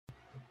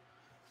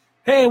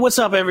Hey, what's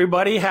up,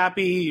 everybody?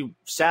 Happy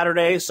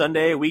Saturday,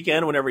 Sunday,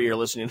 weekend, whenever you're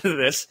listening to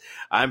this.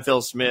 I'm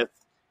Phil Smith,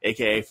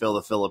 a.k.a. Phil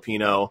the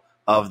Filipino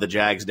of the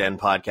Jags Den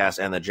Podcast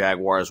and the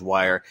Jaguars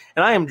Wire.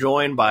 And I am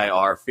joined by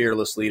our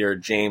fearless leader,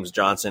 James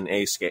Johnson,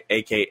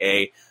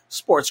 a.k.a.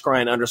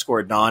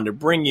 SportsGrind_Don, to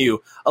bring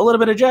you a little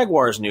bit of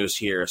Jaguars news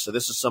here. So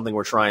this is something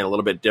we're trying a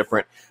little bit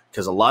different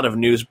because a lot of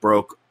news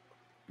broke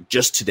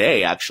just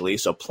today, actually.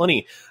 So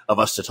plenty of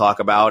us to talk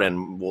about,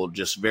 and we'll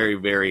just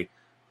very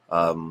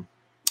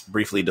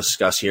briefly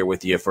discuss here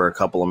with you for a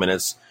couple of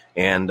minutes.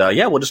 And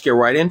we'll just get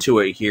right into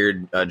it here,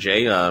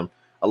 Jay. A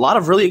lot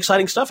of really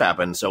exciting stuff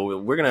happened, so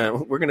we're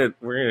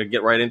gonna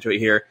get right into it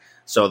here.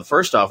 So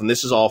first off, and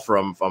this is all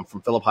from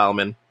Philip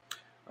Heilman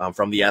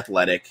from The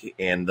Athletic,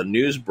 and the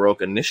news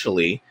broke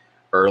initially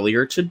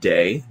earlier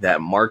today that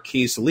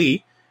Marqise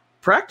Lee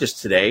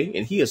practiced today,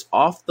 and he is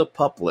off the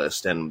PUP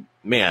list. And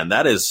man,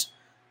 that is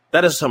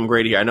something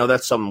great here. I know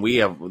that's something we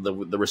have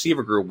the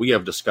receiver group we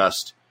have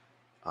discussed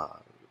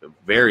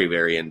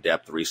very in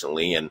depth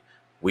recently, and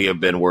we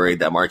have been worried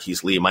that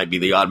Marqise Lee might be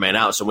the odd man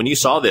out. So when you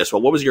saw this,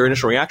 what was your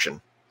initial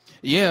reaction?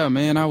 Yeah,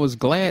 man, I was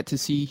glad to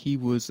see he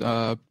was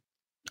off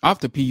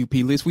the PUP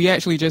list. We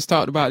actually just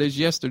talked about this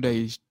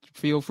yesterday.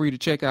 Feel free to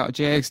check out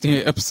Jags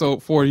Den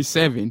episode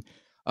 47.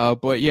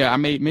 But yeah, I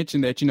made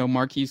mention that,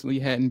 Marqise Lee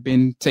hadn't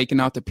been taken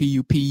out the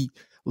PUP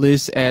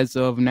list as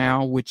of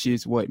now, which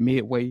is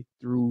midway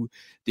through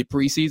the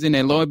preseason.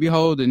 And lo and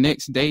behold, the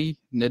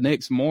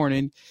next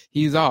morning,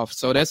 he's off.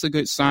 So that's a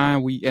good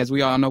sign. As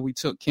we all know, we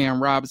took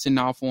Cam Robinson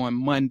off on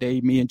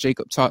Monday. Me and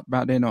Jacob talked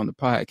about that on the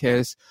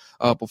podcast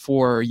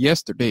before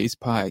yesterday's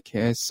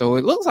podcast. So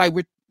it looks like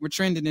we're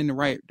trending in the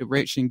right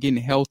direction,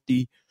 getting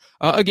healthy.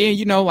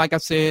 Again, like I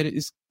said,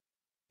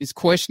 it's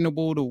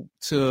questionable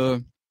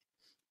to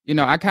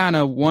I kind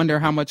of wonder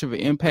how much of an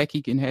impact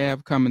he can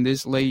have coming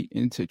this late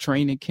into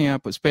training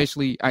camp,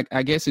 especially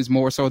I guess it's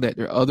more so that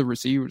their other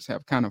receivers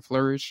have kind of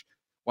flourished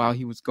while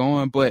he was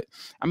gone. But,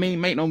 I mean,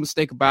 make no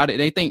mistake about it,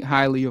 they think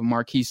highly of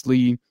Marqise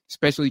Lee,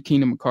 especially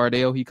Keenan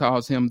McCardell. He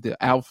calls him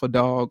the alpha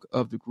dog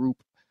of the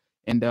group.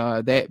 And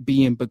that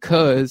being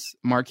because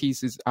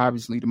Marqise is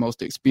obviously the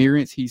most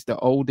experienced. He's the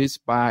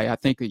oldest by, I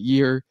think, a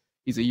year.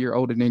 He's a year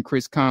older than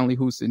Chris Conley,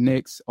 who's the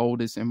next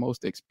oldest and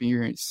most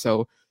experienced.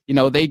 So,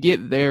 they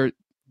get their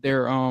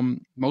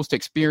most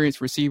experienced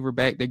receiver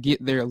back. They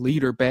get their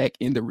leader back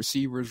in the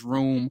receivers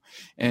room.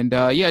 And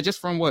just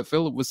from what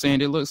Philip was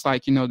saying, it looks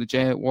like, the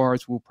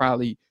Jaguars will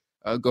probably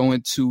go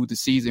into the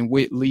season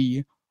with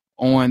Lee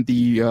on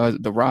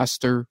the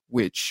roster,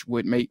 which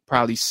would make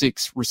probably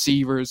 6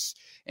 receivers.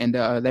 And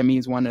that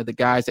means one of the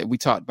guys that we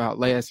talked about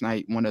last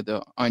night, one of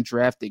the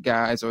undrafted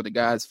guys or the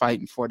guys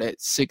fighting for that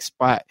 6th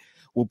spot,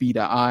 will be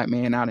the odd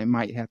man out and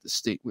might have to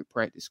stick with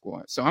practice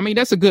squad. So, I mean,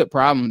 that's a good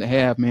problem to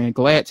have, man.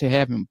 Glad to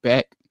have him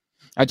back.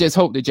 I just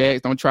hope the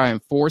Jags don't try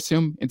and force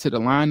him into the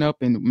lineup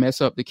and mess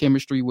up the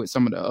chemistry with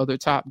some of the other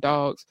top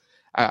dogs.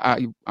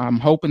 I'm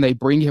hoping they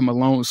bring him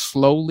along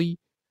slowly,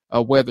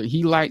 whether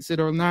he likes it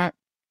or not,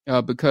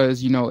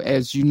 because,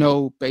 as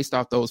based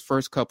off those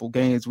first couple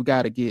games, we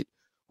got to get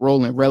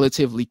rolling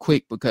relatively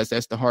quick because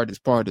that's the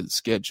hardest part of the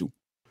schedule.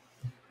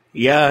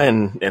 Yeah,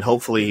 and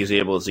hopefully he's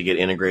able to get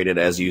integrated,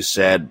 as you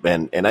said.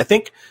 And I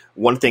think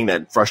one thing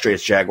that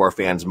frustrates Jaguar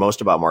fans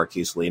most about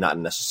Marqise Lee, not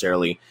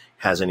necessarily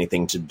has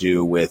anything to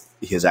do with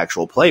his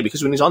actual play,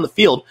 because when he's on the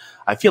field,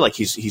 I feel like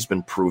he's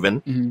been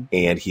proven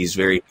and he's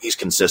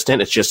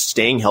consistent. It's just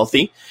staying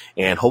healthy,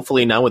 and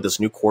hopefully now with this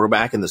new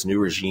quarterback and this new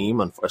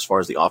regime, as far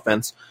as the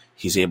offense,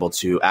 he's able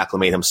to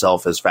acclimate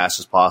himself as fast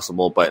as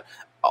possible, but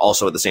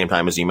also at the same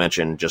time, as you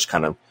mentioned, just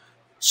kind of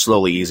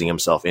slowly easing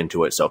himself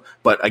into it. So,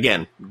 but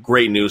again,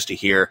 great news to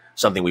hear,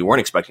 something we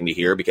weren't expecting to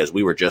hear because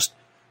we were just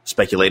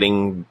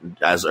speculating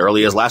as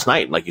early as last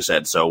night, like you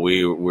said. So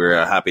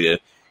we're happy to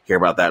hear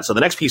about that. So the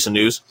next piece of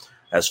news,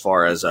 as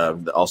far as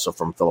also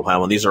from Philip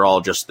Heilman,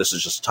 this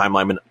is just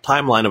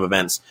timeline of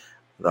events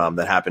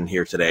that happened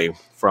here today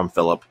from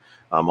Philip.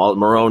 Doug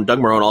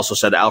Marrone also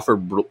said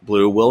Alfred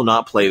Blue will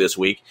not play this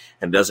week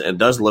and does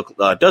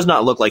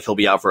not look like he'll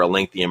be out for a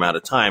lengthy amount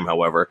of time,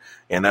 however,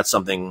 and that's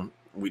something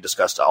we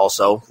discussed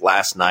also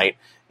last night.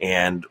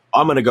 And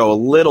I'm going to go a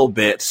little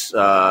bit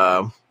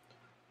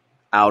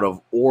out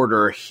of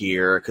order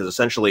here, because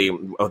essentially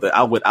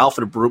with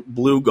Alfred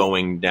Blue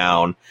going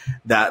down,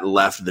 that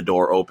left the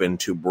door open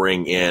to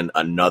bring in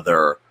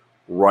another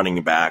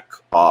running back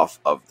off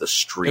of the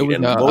street.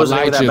 And what was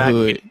Elijah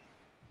Hood?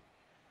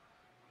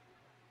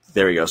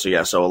 There we go. So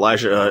yeah, so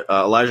Elijah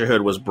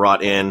Hood was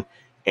brought in,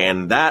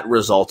 and that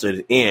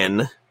resulted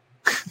in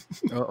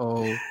I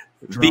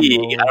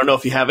don't know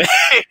if you have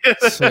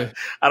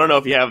I don't know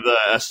if you have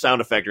the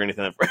sound effect or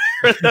anything,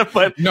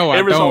 but no,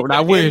 I don't. I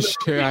wish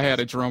I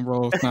had a drum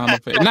roll sound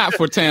effect. Not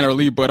for Tanner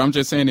Lee, but I'm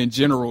just saying in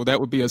general, that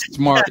would be a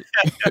smart,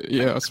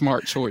 a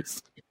smart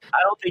choice. I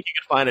don't think you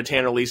could find a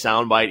Tanner Lee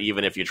soundbite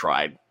even if you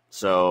tried.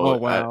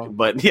 So,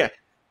 but yeah.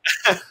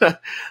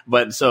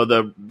 But so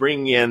the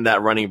bringing in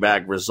that running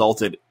back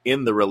resulted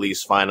in the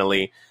release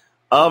finally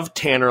of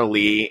Tanner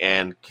Lee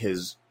and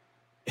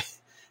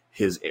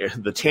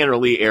the Tanner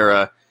Lee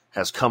era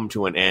has come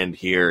to an end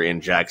here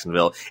in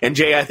Jacksonville. And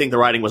Jay, I think the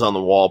writing was on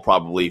the wall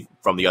probably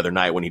from the other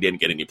night when he didn't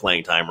get any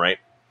playing time, right?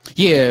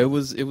 Yeah, it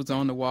was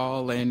on the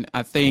wall, and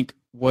I think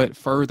what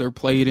further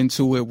played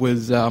into it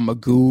was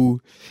Magoo,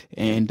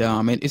 and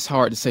it's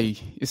hard not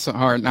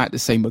to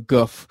say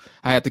McGuff.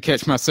 I have to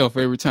catch myself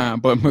every time,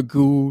 but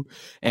Magoo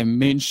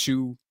and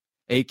Minshew,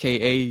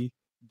 aka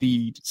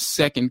the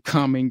second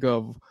coming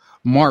of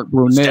Mark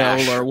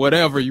Brunell or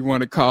whatever you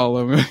want to call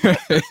him,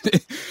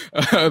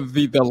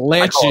 the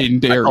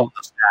legendary,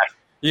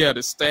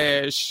 the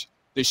stash,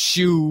 the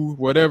shoe,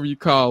 whatever you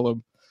call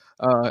him.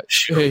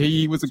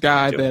 He was a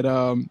guy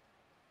that,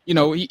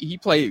 he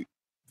played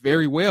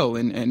very well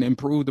and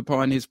improved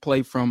upon his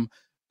play from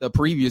the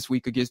previous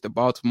week against the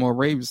Baltimore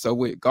Ravens. So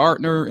with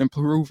Gardner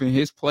improving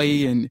his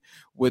play and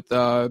with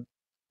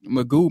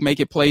Magoo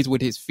making plays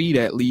with his feet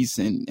at least,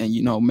 and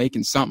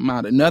making something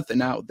out of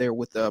nothing out there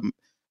with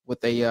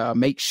a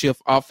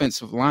makeshift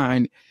offensive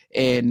line,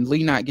 and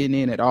Lee not getting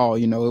in at all,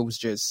 it was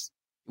just,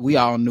 we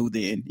all knew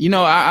then.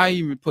 I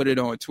even put it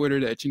on Twitter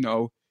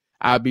that,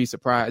 I'd be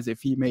surprised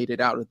if he made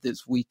it out of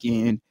this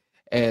weekend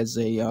as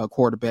a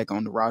quarterback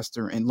on the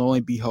roster. And lo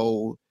and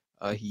behold,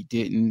 he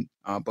didn't.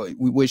 But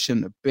we wish him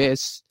the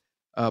best.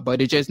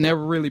 But it just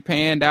never really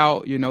panned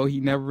out. He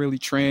never really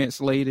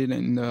translated.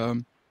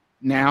 And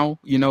now,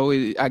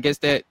 I guess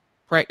that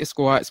practice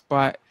squad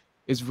spot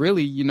is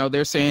really,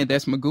 they're saying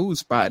that's Magoo's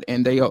spot.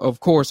 And they, of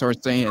course, are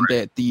saying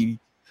that the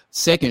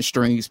second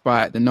string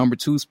spot, the number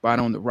 2 spot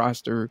on the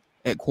roster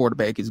at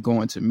quarterback, is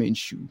going to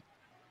Minshew.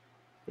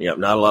 Yeah,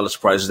 not a lot of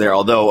surprises there.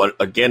 Although,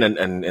 again,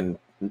 and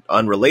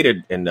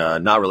unrelated and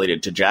not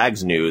related to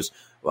Jags news,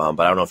 but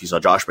I don't know if you saw,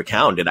 Josh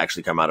McCown did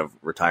actually come out of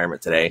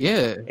retirement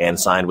today and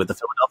signed with the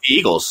Philadelphia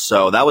Eagles.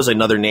 So that was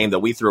another name that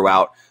we threw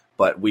out,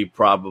 but we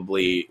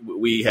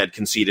had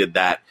conceded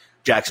that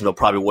Jacksonville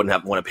probably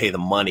wouldn't want to pay the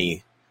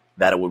money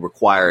that it would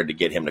require to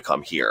get him to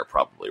come here,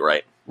 probably,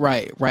 right?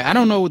 Right. I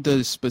don't know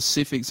the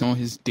specifics on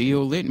his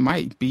deal. It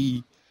might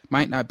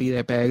not be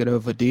that bad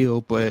of a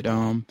deal, but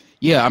I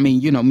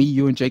mean, me,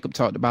 you, and Jacob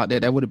talked about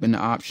that. That would have been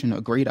an option,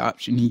 a great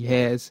option. He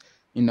has,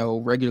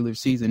 regular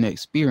season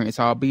experience,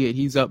 albeit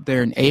he's up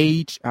there in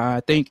age.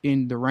 I think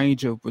in the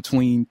range of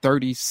between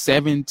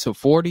 37 to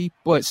 40,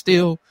 but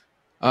still,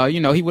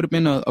 he would have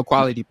been a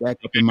quality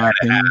backup in my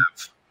opinion.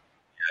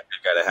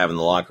 Good guy to have in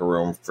the locker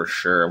room for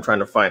sure. I'm trying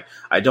to find.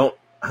 I don't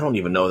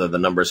even know that the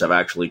numbers have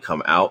actually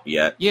come out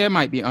yet. Yeah, it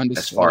might be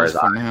undisclosed as far as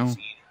for now.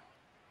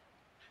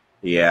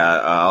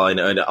 Yeah,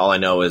 all I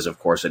know is, of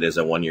course, it is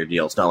a 1-year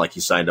deal. It's not like he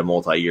signed a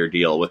multi-year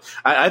deal with.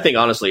 I think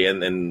honestly,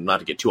 and not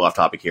to get too off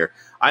topic here,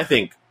 I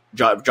think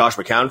Josh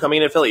McCown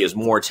coming into Philly is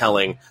more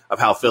telling of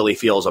how Philly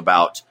feels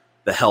about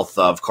the health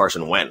of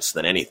Carson Wentz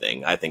than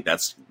anything. I think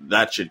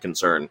that should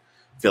concern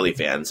Philly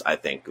fans. I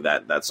think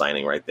that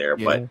signing right there,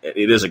 but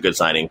it is a good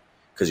signing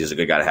because he's a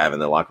good guy to have in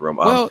the locker room.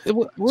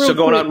 So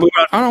going on,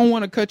 I don't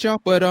want to cut you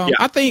off, but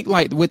I think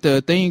like with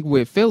the thing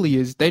with Philly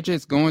is they're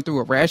just going through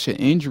a rash of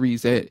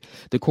injuries at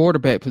the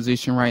quarterback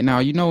position right now.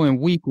 In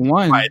week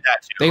 1,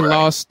 they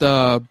lost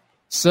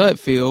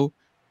Sudfeld,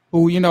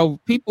 who,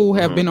 people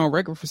have been on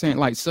record for saying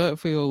like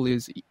Sudfeld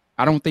is,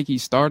 I don't think he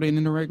started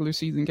in the regular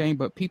season game,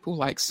 but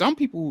some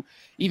people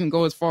even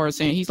go as far as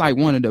saying he's like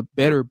one of the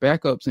better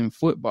backups in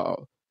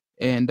football.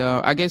 And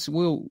I guess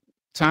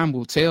time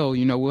will tell.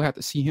 We'll have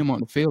to see him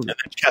on the field. And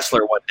then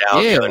Kessler went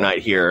down the other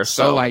night here.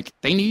 So like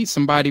they need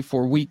somebody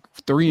for week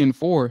 3 and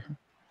 4.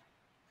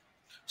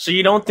 So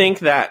you don't think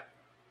that,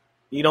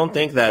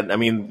 I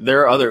mean,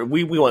 there are other,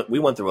 we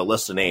went through a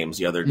list of names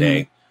the other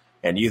day,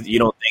 and you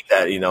don't think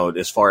that,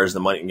 as far as the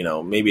money,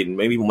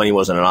 maybe money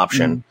wasn't an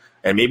option,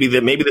 and maybe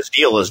this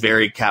deal is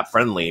very cap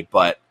friendly,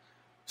 but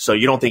so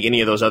you don't think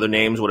any of those other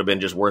names would have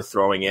been just worth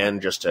throwing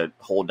in just to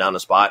hold down the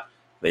spot?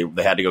 They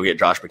had to go get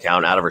Josh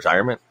McCown out of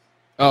retirement.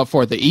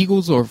 For the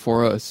Eagles or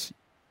for us?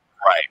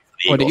 Right,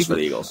 for the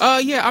Eagles.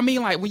 Yeah, I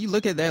mean, like, when you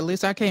look at that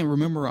list, I can't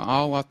remember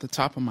all off the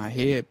top of my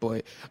head,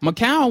 but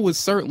McCown was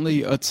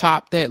certainly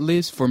atop that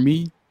list for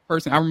me.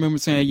 Personally, I remember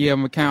saying,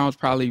 McCown's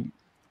probably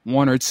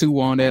 1 or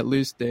 2 on that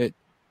list that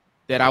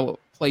I would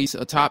place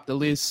atop the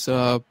list.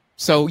 I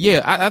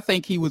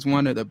think he was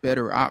one of the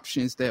better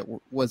options that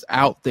was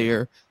out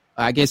there.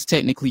 I guess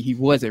technically he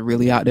wasn't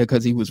really out there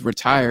because he was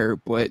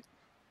retired, but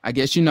I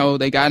guess,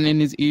 they got in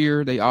his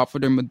ear. They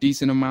offered him a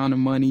decent amount of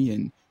money,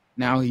 and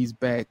now he's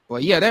back.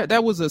 But,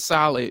 that was a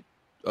solid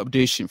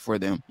addition for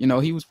them.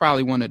 He was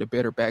probably one of the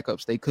better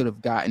backups they could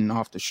have gotten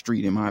off the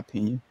street, in my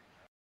opinion.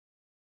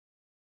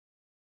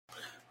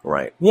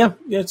 Right. Yeah,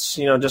 it's,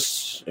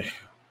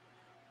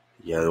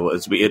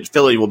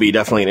 Philly will be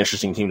definitely an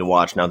interesting team to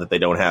watch now that they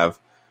don't have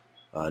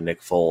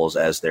Nick Foles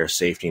as their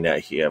safety net.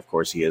 He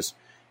is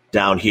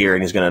down here,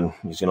 and he's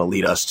gonna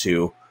lead us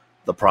to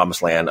the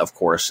promised land, of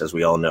course, as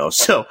we all know.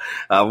 So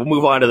we'll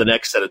move on to the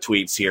next set of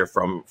tweets here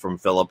from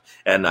Philip.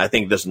 And I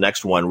think this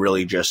next one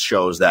really just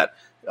shows that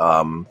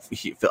our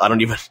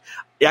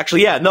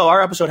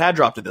episode had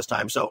dropped at this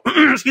time. So,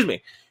 excuse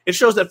me. it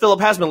shows that Philip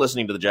has been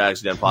listening to the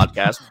Jags Den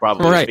podcast,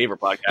 probably his favorite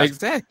podcast.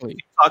 Exactly.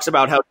 He talks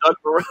about how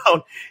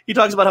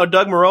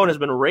Doug Marrone has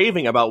been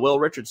raving about Will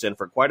Richardson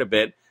for quite a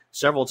bit,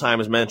 several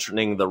times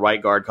mentioning the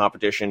right guard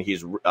competition.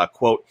 He's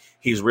quote,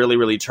 he's really,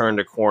 really turned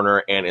a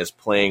corner and is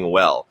playing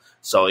well.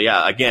 So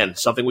yeah, again,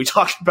 something we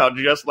talked about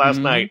just last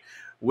night.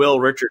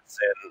 Will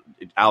Richardson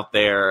out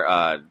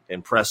there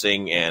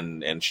impressing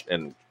and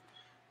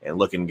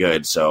looking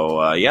good.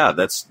 So yeah,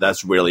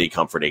 that's really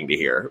comforting to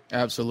hear.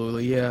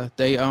 Absolutely, yeah.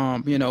 They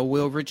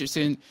Will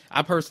Richardson,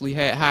 I personally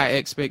had high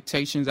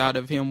expectations out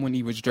of him when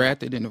he was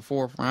drafted in the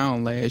 4th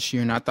round last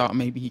year, and I thought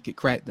maybe he could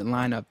crack the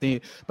lineup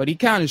then. But he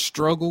kind of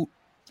struggled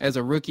as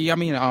a rookie. I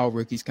mean, all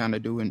rookies kind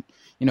of do, and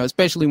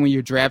especially when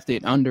you're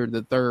drafted under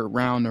the 3rd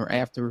round or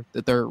after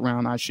the 3rd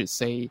round, I should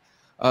say.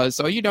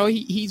 So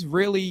he's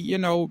really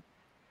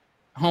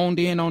honed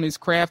in on his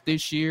craft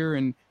this year,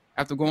 and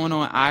after going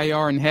on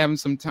IR and having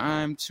some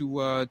time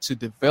to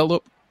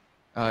develop,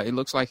 it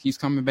looks like he's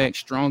coming back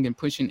strong and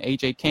pushing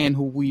AJ Cann,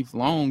 who we've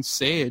long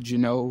said,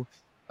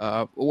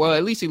 well,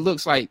 at least it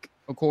looks like,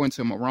 according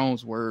to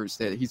Marrone's words,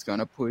 that he's going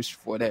to push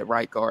for that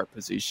right guard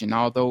position.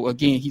 Although,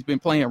 again, he's been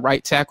playing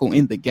right tackle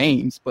in the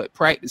games, but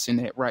practicing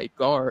that right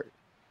guard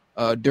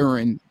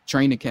during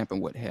training camp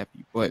and what have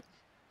you. But,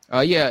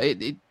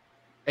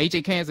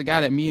 AJ Cann's a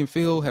guy that me and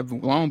Phil have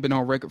long been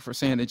on record for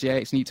saying the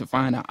Jags need to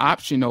find an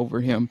option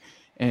over him.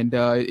 And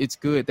it's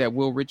good that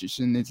Will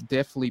Richardson is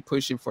definitely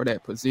pushing for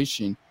that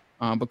position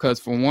because,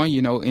 for one,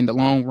 in the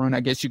long run,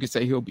 I guess you could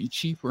say he'll be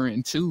cheaper.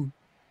 And two,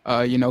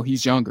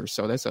 he's younger.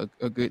 So that's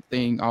a good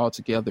thing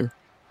altogether.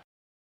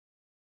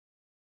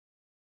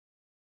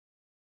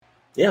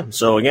 Yeah.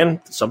 So, again,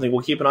 something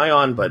we'll keep an eye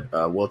on. But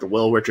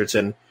Will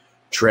Richardson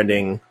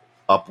trending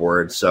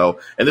upward. So,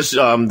 and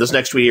this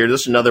next tweet here,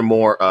 this is another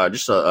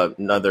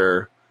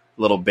another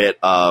little bit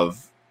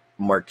of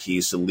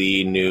Marqise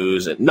Lee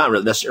news, and not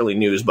really necessarily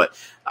news, but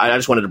I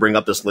just wanted to bring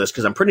up this list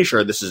because I'm pretty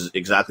sure this is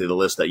exactly the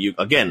list that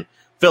again,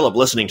 Philip,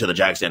 listening to the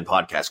Jags Den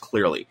podcast,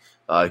 clearly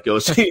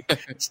goes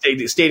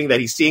stating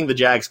that he's seeing the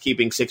Jags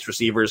keeping 6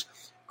 receivers: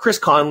 Chris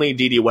Conley,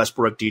 D.D.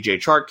 Westbrook, DJ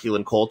Chark,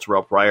 Keelan Cole,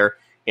 Terrell Pryor,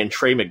 and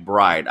Trey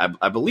McBride.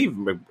 I believe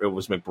it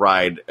was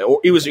McBride, or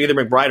it was either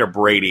McBride or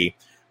Brady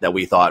that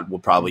we thought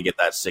would probably get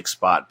that 6th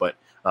spot. But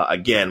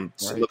again,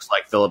 It looks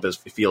like Philip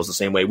feels the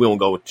same way. We won't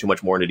go too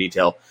much more into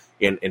detail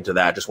into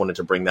that. Just wanted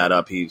to bring that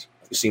up. He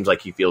seems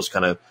like he feels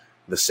kind of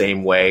the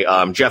same way.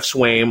 Jeff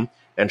Swaim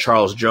and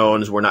Charles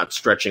Jones were not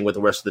stretching with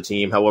the rest of the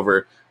team.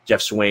 However, Jeff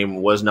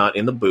Swaim was not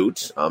in the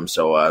boot,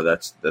 so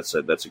that's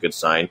a good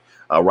sign.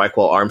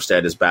 Raekwon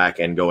Armstead is back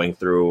and going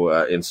through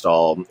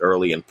install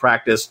early in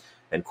practice,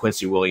 and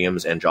Quincy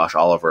Williams and Josh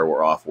Oliver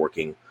were off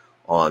working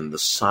on the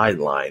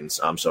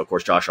sidelines. So, of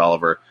course, Josh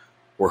Oliver,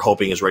 we're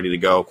hoping is ready to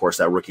go. Of course,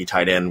 that rookie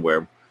tight end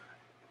where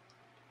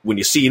when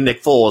you see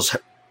Nick Foles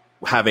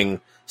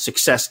having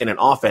success in an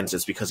offense,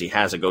 it's because he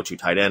has a go-to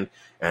tight end.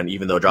 And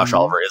even though Josh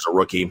Oliver is a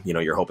rookie,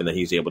 you're hoping that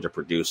he's able to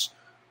produce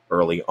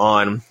early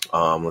on.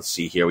 Let's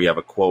see here. We have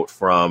a quote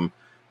from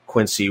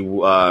Quincy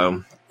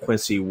Williams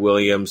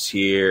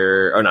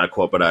here, or not a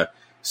quote, but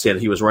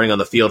said he was running on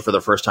the field for the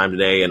first time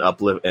today and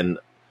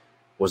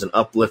was an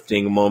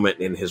uplifting moment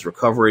in his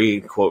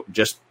recovery, quote,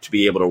 just to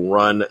be able to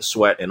run,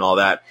 sweat, and all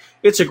that.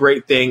 It's a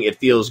great thing. It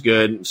feels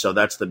good. So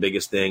that's the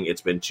biggest thing.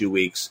 It's been 2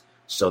 weeks.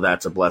 So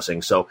that's a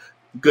blessing. So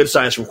good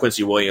signs from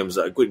Quincy Williams.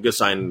 A good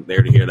sign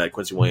there to hear that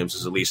Quincy Williams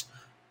is at least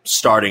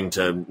starting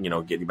to,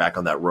 get you back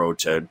on that road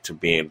to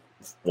being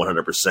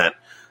 100%.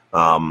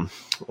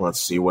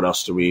 Let's see. What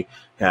else do we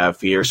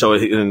have here? So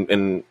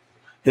in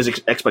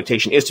his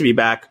expectation is to be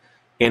back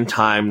in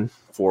time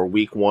for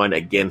week 1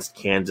 against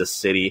Kansas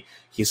City.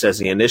 He says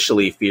he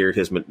initially feared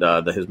his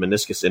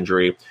meniscus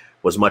injury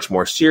was much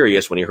more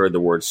serious when he heard the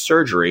word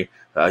surgery.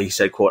 He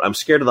said, quote, "I'm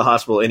scared of the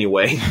hospital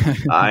anyway.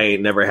 I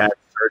never had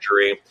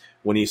surgery."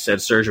 When he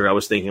said surgery, I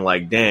was thinking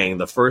like, dang,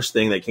 the first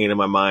thing that came to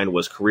my mind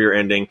was career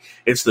ending.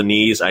 It's the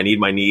knees. I need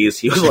my knees.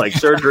 He was like,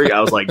 surgery.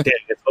 I was like, dang,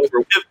 it's over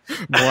with.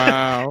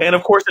 Wow. And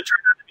of course, it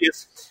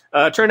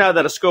turned out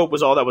that a scope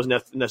was all that was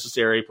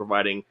necessary,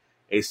 providing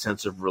a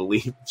sense of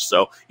relief.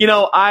 So,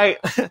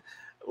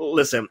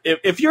 listen,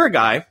 if you're a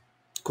guy,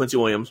 Quincy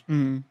Williams,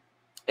 and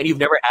you've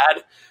never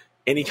had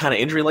any kind of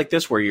injury like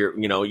this where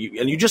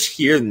you just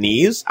hear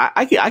knees,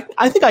 I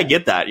think I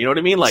get that. You know what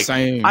I mean? Like,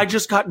 same. I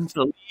just got into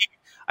the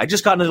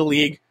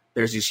league.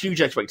 There's these huge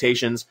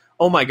expectations.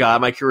 Oh my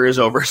God, my career is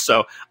over.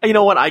 So you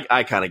know what?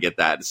 I kind of get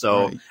that.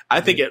 So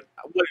I think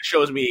what it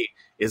shows me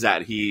is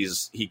that he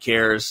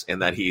cares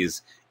and that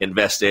he's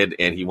invested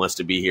and he wants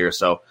to be here.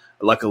 So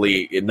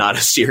luckily, not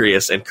as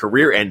serious and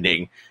career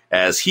ending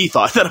as he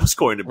thought that it was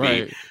going to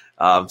be.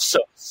 Right. So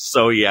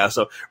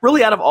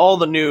really, out of all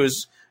the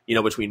news,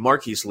 between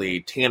Marqise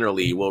Lee, Tanner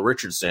Lee, Will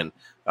Richardson,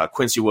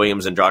 Quincy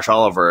Williams, and Josh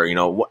Oliver,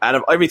 out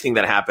of everything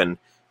that happened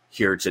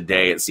here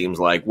today, it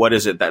seems like, what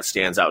is it that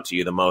stands out to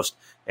you the most?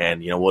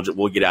 And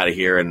we'll get out of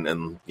here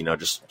and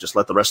just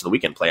let the rest of the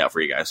weekend play out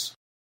for you guys.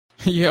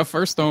 Yeah,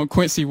 first on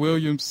Quincy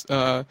Williams'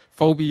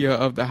 phobia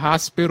of the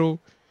hospital.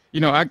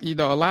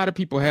 A lot of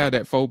people have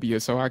that phobia,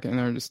 so I can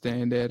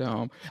understand that.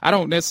 I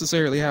don't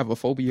necessarily have a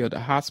phobia of the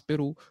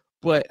hospital,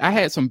 but I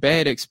had some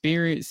bad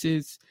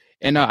experiences,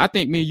 and I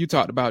think me and you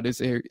talked about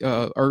this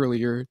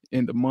earlier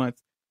in the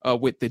month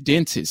with the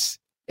dentist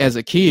as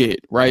a kid,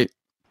 right?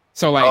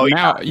 So like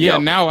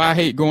now I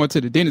hate going to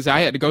the dentist.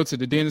 I had to go to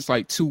the dentist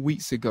like 2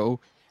 weeks ago,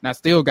 and I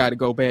still got to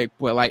go back.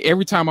 But like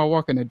every time I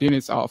walk in the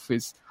dentist's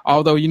office,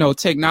 although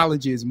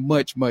technology is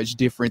much much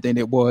different than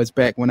it was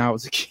back when I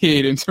was a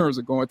kid in terms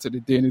of going to the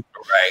dentist.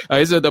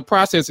 Right. The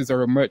processes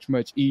are much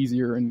much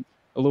easier and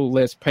a little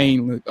less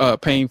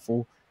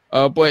painful.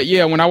 But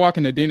yeah, when I walk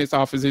in the dentist's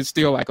office, it's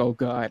still like, oh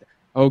god,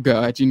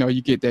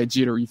 you get that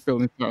jittery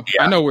feeling. So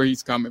I know where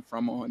he's coming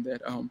from on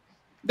that.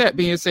 That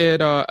being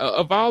said,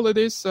 of all of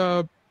this,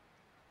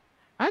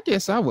 I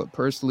guess I would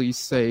personally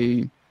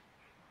say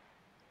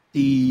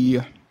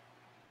I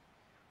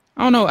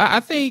don't know. I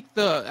think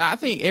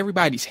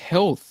everybody's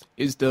health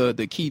is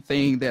the key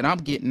thing that I'm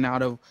getting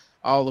out of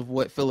all of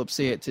what Philip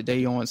said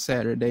today on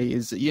Saturday.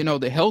 Is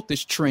the health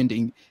is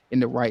trending in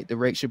the right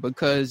direction,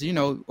 because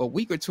a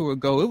week or two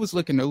ago it was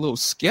looking a little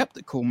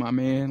skeptical, my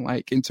man,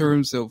 like in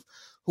terms of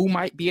who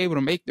might be able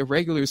to make the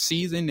regular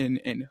season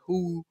and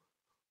who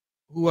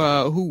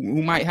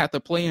might have to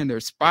play in their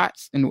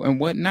spots and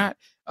whatnot.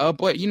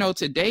 But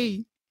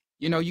today,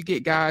 you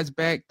get guys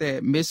back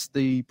that missed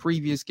the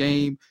previous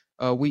game,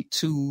 week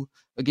 2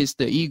 against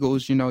the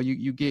Eagles.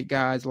 You get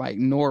guys like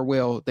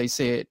Norwell, they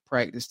said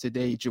practice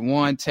today,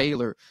 Jawan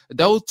Taylor.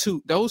 Those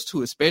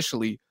two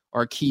especially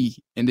are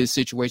key in this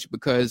situation,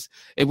 because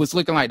it was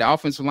looking like the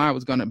offensive line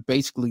was going to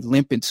basically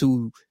limp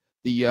into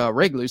the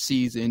regular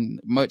season,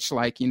 much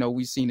like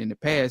we've seen in the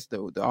past.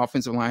 Though the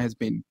offensive line has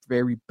been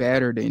very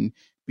battered and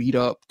beat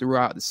up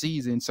throughout the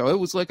season, so it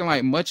was looking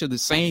like much of the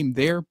same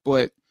there.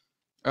 But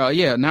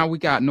now we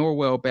got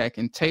Norwell back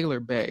and Taylor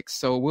back,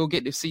 so we'll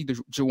get to see the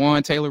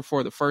Jawan Taylor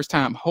for the first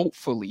time,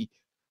 hopefully,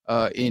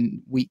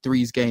 in week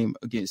 3's game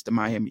against the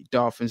Miami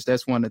Dolphins.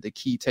 That's one of the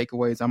key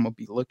takeaways I'm gonna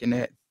be looking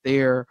at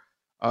there.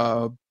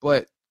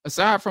 But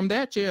aside from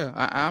that,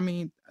 I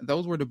mean,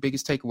 those were the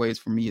biggest takeaways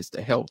for me, is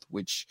the health,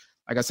 which,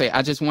 like I say,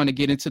 I just want to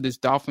get into this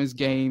Dolphins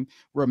game,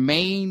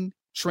 remain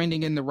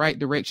trending in the right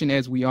direction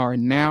as we are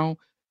now.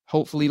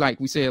 Hopefully, like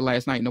we said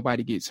last night,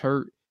 nobody gets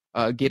hurt.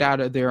 Get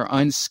out of there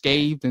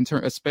unscathed,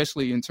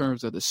 especially in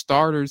terms of the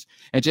starters,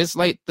 and just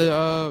let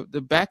the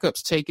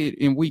backups take it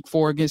in week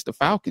 4 against the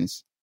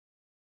Falcons.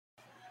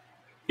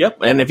 Yep,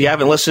 and if you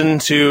haven't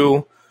listened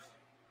to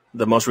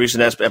the most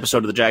recent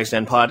episode of the Jags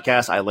Den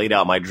Podcast, I laid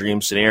out my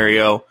dream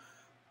scenario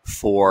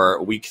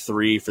for week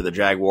 3 for the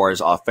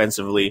Jaguars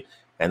offensively,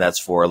 and that's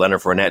for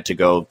Leonard Fournette to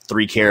go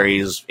 3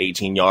 carries,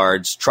 18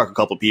 yards, truck a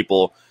couple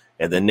people,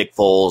 and then Nick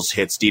Foles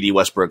hits D.D.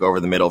 Westbrook over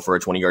the middle for a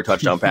 20-yard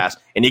touchdown pass.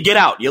 And you get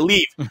out. You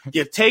leave.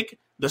 You take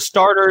the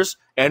starters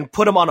and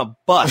put them on a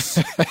bus.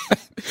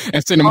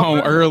 And send them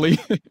home early.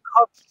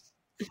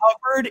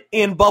 Covered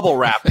in bubble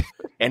wrap.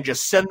 And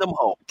just send them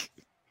home.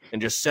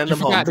 Make sure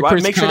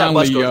that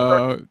bus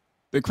goes.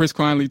 The Chris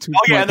Conley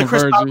 2-point conversion. The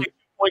Chris Conley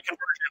 2-point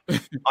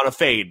conversion on a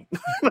fade.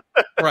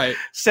 Right.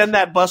 Send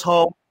that bus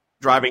home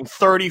driving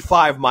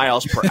 35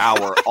 miles per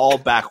hour, all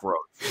back roads.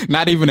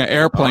 Not even an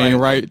airplane,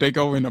 right? They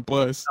go in a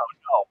bus. No,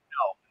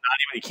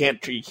 not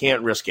even. You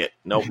can't risk it.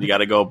 Nope, you got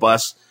to go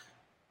bus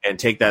and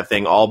take that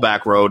thing all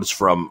back roads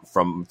from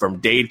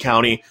Dade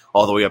County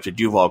all the way up to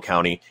Duval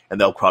County,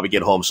 and they'll probably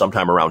get home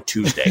sometime around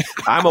Tuesday.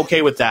 I'm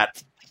okay with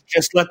that.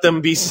 Just let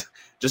them be.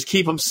 Just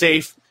keep them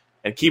safe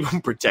and keep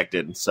them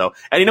protected. So,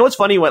 and you know what's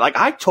funny?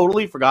 I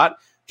totally forgot,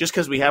 just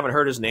because we haven't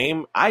heard his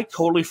name. I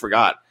totally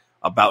forgot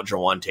about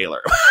Jawan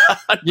Taylor.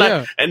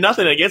 Yeah. And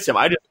nothing against him.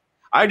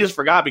 I just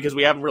forgot because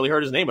we haven't really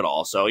heard his name at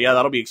all. So, yeah,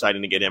 that'll be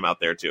exciting to get him out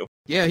there, too.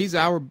 Yeah, he's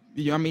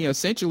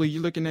essentially,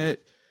 you're looking at,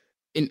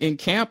 in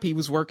camp, he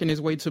was working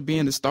his way to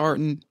being the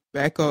starting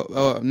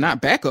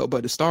not backup,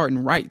 but the starting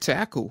right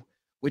tackle,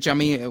 which,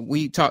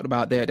 we talked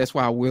about that. That's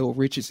why Will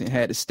Richardson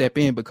had to step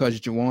in, because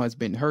Jawan's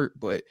been hurt.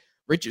 But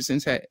Richardson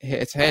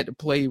has had to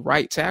play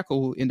right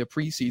tackle in the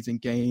preseason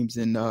games,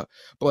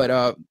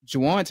 but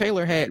Jawan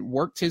Taylor had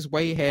worked his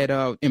way,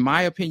 in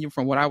my opinion,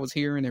 from what I was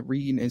hearing and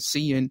reading and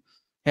seeing,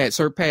 had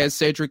surpassed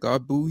Cedric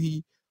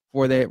Ogbuehi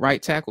for that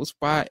right tackle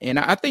spot, and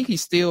I think he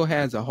still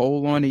has a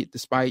hold on it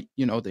despite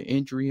the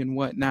injury and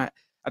whatnot.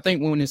 I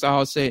think when it's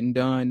all said and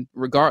done,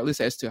 regardless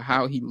as to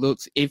how he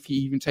looks, if he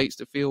even takes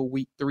the field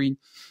week 3,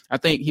 I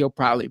think he'll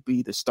probably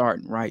be the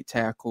starting right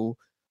tackle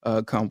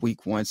come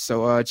week 1.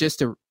 So just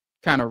to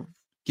kind of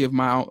give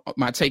my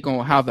take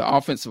on how the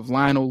offensive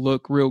line will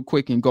look real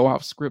quick and go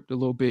off script a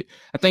little bit.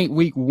 I think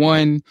week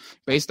 1,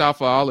 based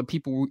off of all the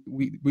people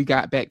we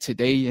got back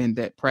today and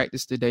that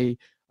practice today,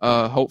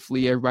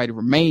 hopefully everybody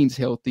remains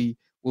healthy.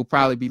 We'll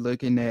probably be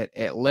looking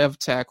at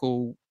left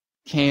tackle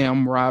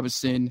Cam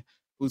Robinson,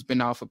 who's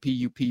been off of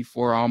PUP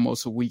for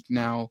almost a week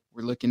now.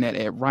 We're looking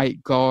at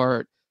right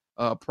guard,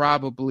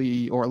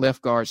 probably, or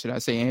left guard, should I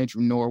say,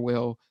 Andrew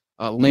Norwell,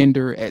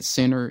 Linder at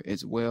center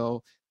as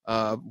well.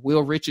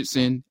 Will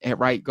Richardson at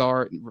right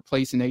guard,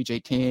 replacing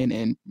AJ Cann,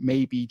 and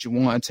maybe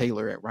Jawan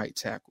Taylor at right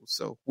tackle.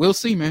 So we'll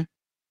see, man.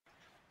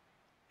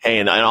 Hey,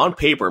 and on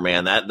paper,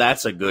 man,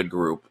 that's a good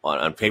group.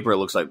 On paper, it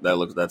looks like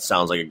that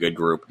sounds like a good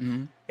group,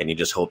 and you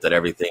just hope that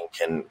everything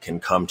can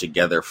come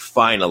together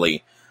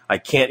finally. I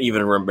can't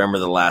even remember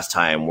the last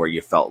time where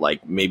you felt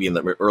like maybe in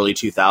the early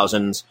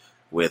 2000s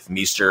with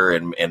Meester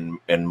and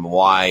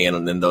Mwai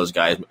and then those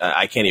guys.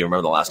 I can't even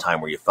remember the last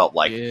time where you felt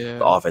like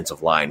the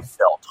offensive line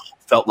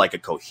felt like a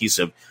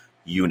cohesive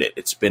unit.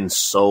 It's been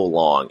so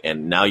long,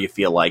 and now you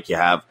feel like you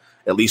have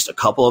at least a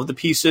couple of the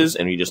pieces,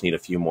 and you just need a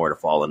few more to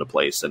fall into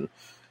place. And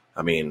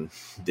I mean,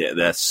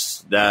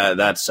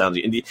 that sounds.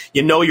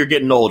 You're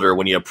getting older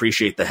when you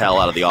appreciate the hell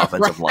out of the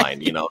offensive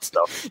line,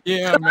 stuff.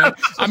 Yeah, man.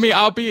 I mean,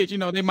 albeit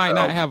they might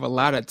not have a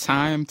lot of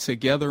time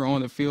together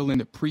on the field in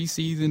the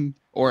preseason,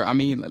 or I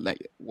mean,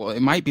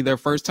 it might be their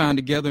first time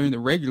together in the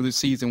regular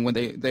season when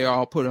they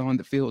all put on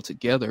the field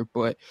together.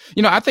 But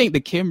I think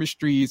the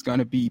chemistry is going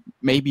to be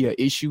maybe an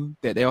issue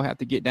that they'll have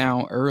to get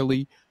down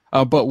early.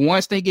 But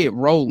once they get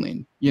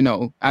rolling,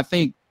 I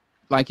think,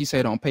 like you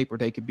said, on paper,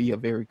 they could be a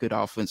very good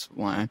offensive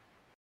line.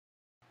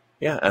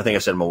 Yeah, I think I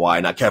said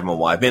Mawai, not Kevin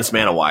Mawai. Vince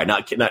Manawai,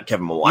 not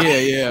Kevin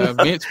Mawai. Yeah,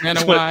 Vince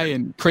Manawai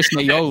and Chris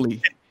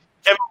Naioli.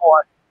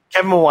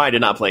 Kevin Mawai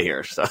did not play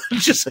here, so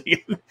just in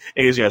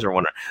case you guys were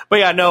wondering. But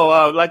yeah,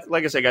 no,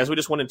 like I said, guys, we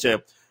just wanted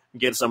to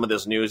get some of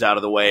this news out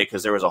of the way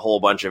because there was a whole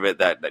bunch of it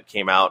that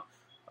came out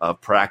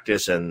of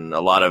practice and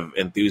a lot of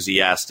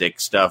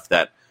enthusiastic stuff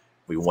that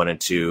we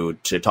wanted to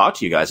talk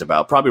to you guys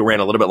about. Probably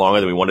ran a little bit longer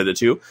than we wanted it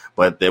to,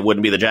 but it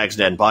wouldn't be the Jags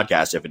Den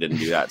podcast if it didn't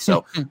do that.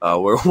 So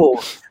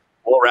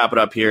we'll wrap it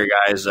up here,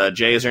 guys.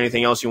 Jay, is there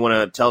anything else you want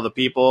to tell the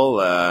people?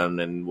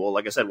 And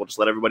like I said, we'll just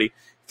let everybody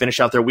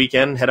finish out their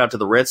weekend, head out to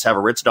the Ritz, have a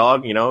Ritz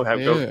dog,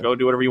 go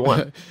do whatever you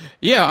want.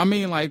 Yeah, I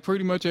mean, like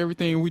pretty much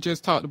everything we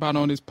just talked about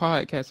on this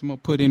podcast, I'm going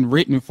to put in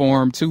written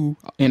form too.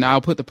 And I'll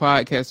put the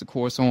podcast, of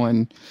course,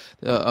 on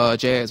the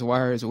Jazz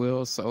Wire as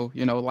well. So,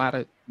 a lot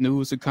of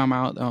news to come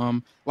out,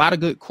 a lot of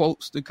good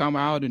quotes to come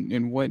out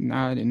and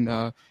whatnot.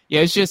 And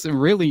it's just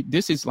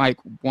this is like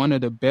one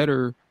of the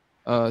better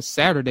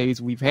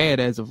Saturdays we've had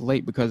as of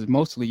late because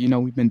mostly,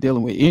 we've been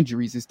dealing with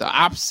injuries. It's the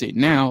opposite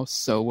now.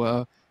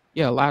 So,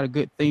 a lot of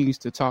good things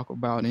to talk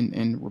about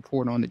and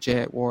report on the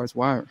Jaguars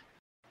Wire.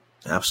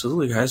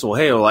 Absolutely, guys. Well,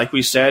 hey, like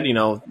we said,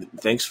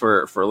 thanks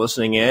for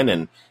listening in.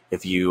 And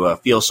if you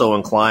feel so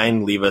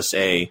inclined, leave us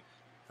a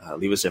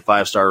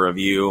 5-star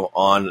review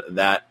on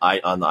the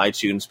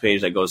iTunes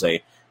page. That goes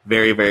a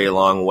very, very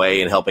long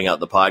way in helping out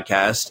the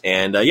podcast.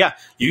 And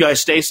you guys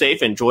stay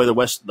safe. Enjoy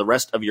the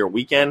rest of your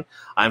weekend.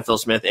 I'm Phil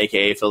Smith,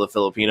 a.k.a. Phil the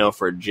Filipino,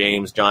 for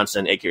James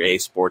Johnson, a.k.a.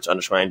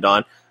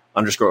 Sports_Don.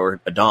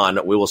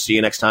 We will see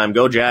you next time.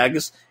 Go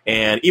Jags.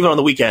 And even on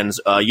the weekends,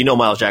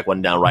 Miles Jack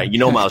wasn't down, right?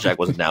 Miles Jack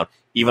wasn't down,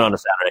 even on a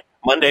Saturday.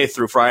 Monday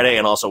through Friday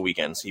and also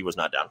weekends, he was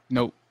not down.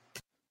 Nope.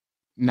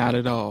 Not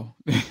at all.